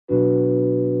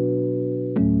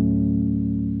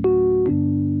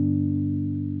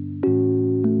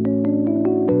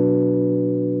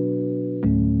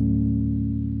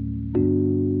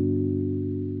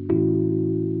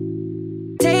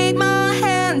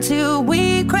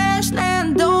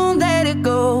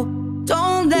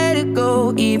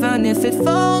And if it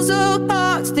falls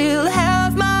apart, still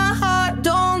have my heart.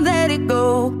 Don't let it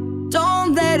go,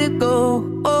 don't let it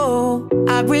go. Oh,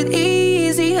 I breathe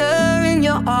easier in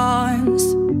your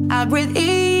arms. I breathe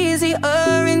easier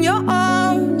in your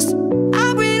arms.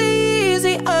 I breathe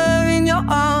easier in your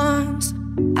arms.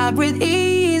 I breathe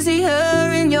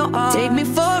easier in your arms. Take me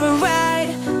for a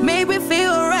ride, make me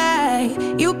feel right.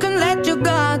 You can let your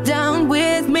guard down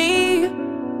with me.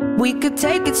 We could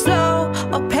take it slow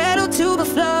or pedal to the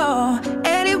floor.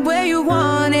 Anywhere you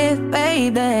want it,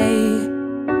 baby.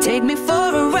 Take me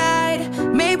for a ride,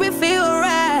 make me feel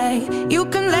right. You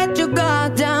can let your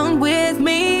guard down with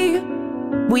me.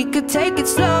 We could take it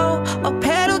slow or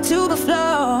pedal to the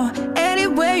floor.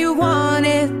 Anywhere you want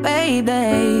it,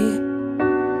 baby.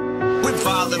 We're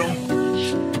volatile,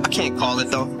 I can't call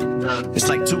it though. It's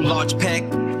like too large peg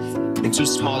and too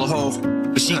small a hole.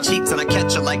 But she cheats and I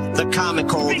catch her like the common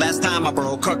cold. Last time I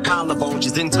broke her collarbone,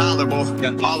 she's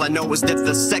intolerable. All I know is that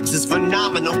the sex is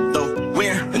phenomenal. Though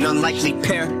we're an unlikely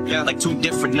pair, like two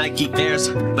different Nike Airs.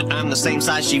 But I'm the same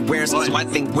size she wears, so I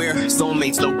think we're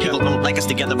soulmates. Though people don't like us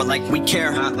together, but like we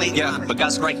care. Yeah, but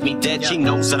God strike me dead. She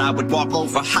knows that I would walk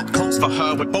over hot coals for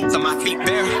her with both of my feet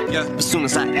bare. As soon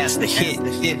as I ask to hit,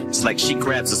 it's like she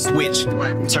grabs a switch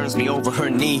and turns me over her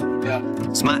knee.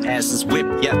 So my ass is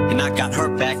whipped, and I got her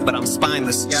back, but I'm spineless.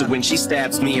 So when she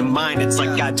stabs me in mine, it's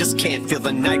like I just can't feel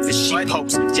the knife as she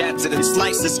pokes, jabs it and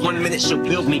slices. 1 minute she'll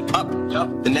build me up,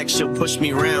 the next she'll push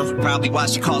me around. Probably why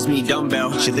she calls me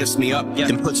dumbbell. She lifts me up,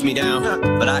 then puts me down,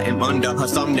 but I am under her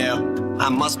thumbnail. I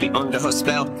must be under her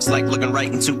spell. It's like looking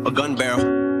right into a gun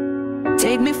barrel.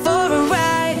 Take me for a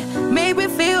ride, make me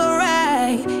feel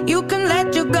right. You can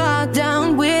let your guard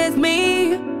down with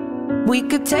me. We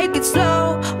could take it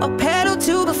slow or pedal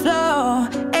to the floor.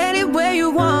 Anywhere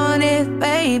you want it,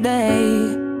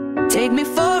 baby. Take me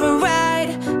for a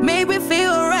ride, make me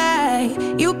feel right.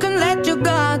 You can let your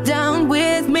guard down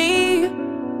with me.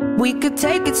 We could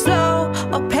take it slow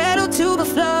or pedal to the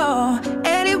floor.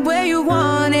 Anywhere you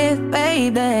want it,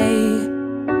 baby.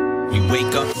 We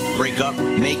wake up, break up,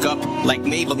 make up like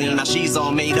Maybelline. Now she's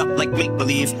all made up like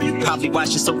make-believe. Probably why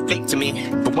she's so fake to me.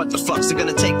 But what the fuck's it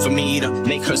gonna take for me to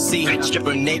make her see? Strip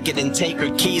her naked and take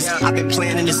her keys. I've been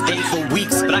planning this day for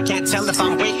weeks, but I can't tell if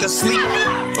I'm awake or asleep,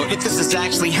 or if this is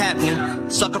actually happening.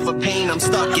 Sucker for pain, I'm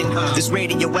stuck in this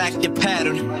radioactive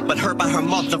pattern. But her by her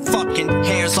motherfucking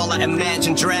hair's all I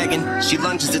imagine dragging. She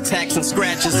lunges, attacks, and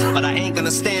scratches, but I ain't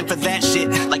gonna stand for that shit.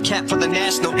 Like Cat for the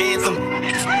national anthem.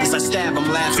 As I stab, I'm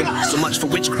laughing. So much for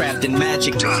witchcraft and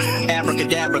magic.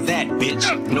 Abracadabra that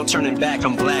bitch. No turning back,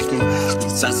 I'm blacking.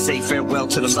 So I say farewell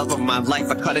to the love of my life.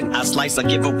 I cut it, I slice, I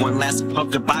give her one last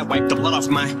hug goodbye. Wipe the blood off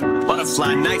my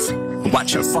butterfly knife.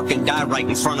 Watch her fucking die right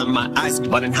in front of my eyes.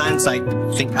 But in hindsight,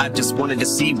 think I just wanted to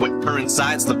see what her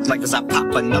insides look like as I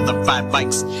pop another 5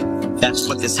 bites. That's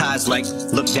what this high's like.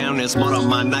 Look down, there's mud on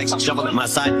my knife. Shovel at my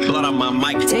side, blood on my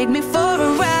mic. Take me for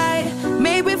a ride,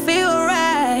 make me feel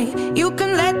right. You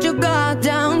can let your guard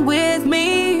down with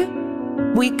me.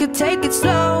 We could take it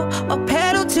slow or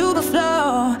pedal to the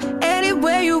floor.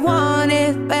 Anywhere you want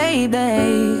it,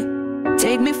 baby.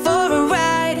 Take me for a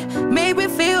ride, make me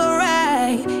feel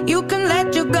right. You can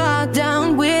let your guard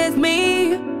down with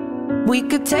me. We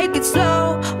could take it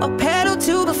slow or pedal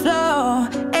to the floor.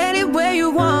 Anywhere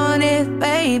you want it,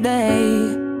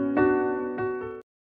 baby.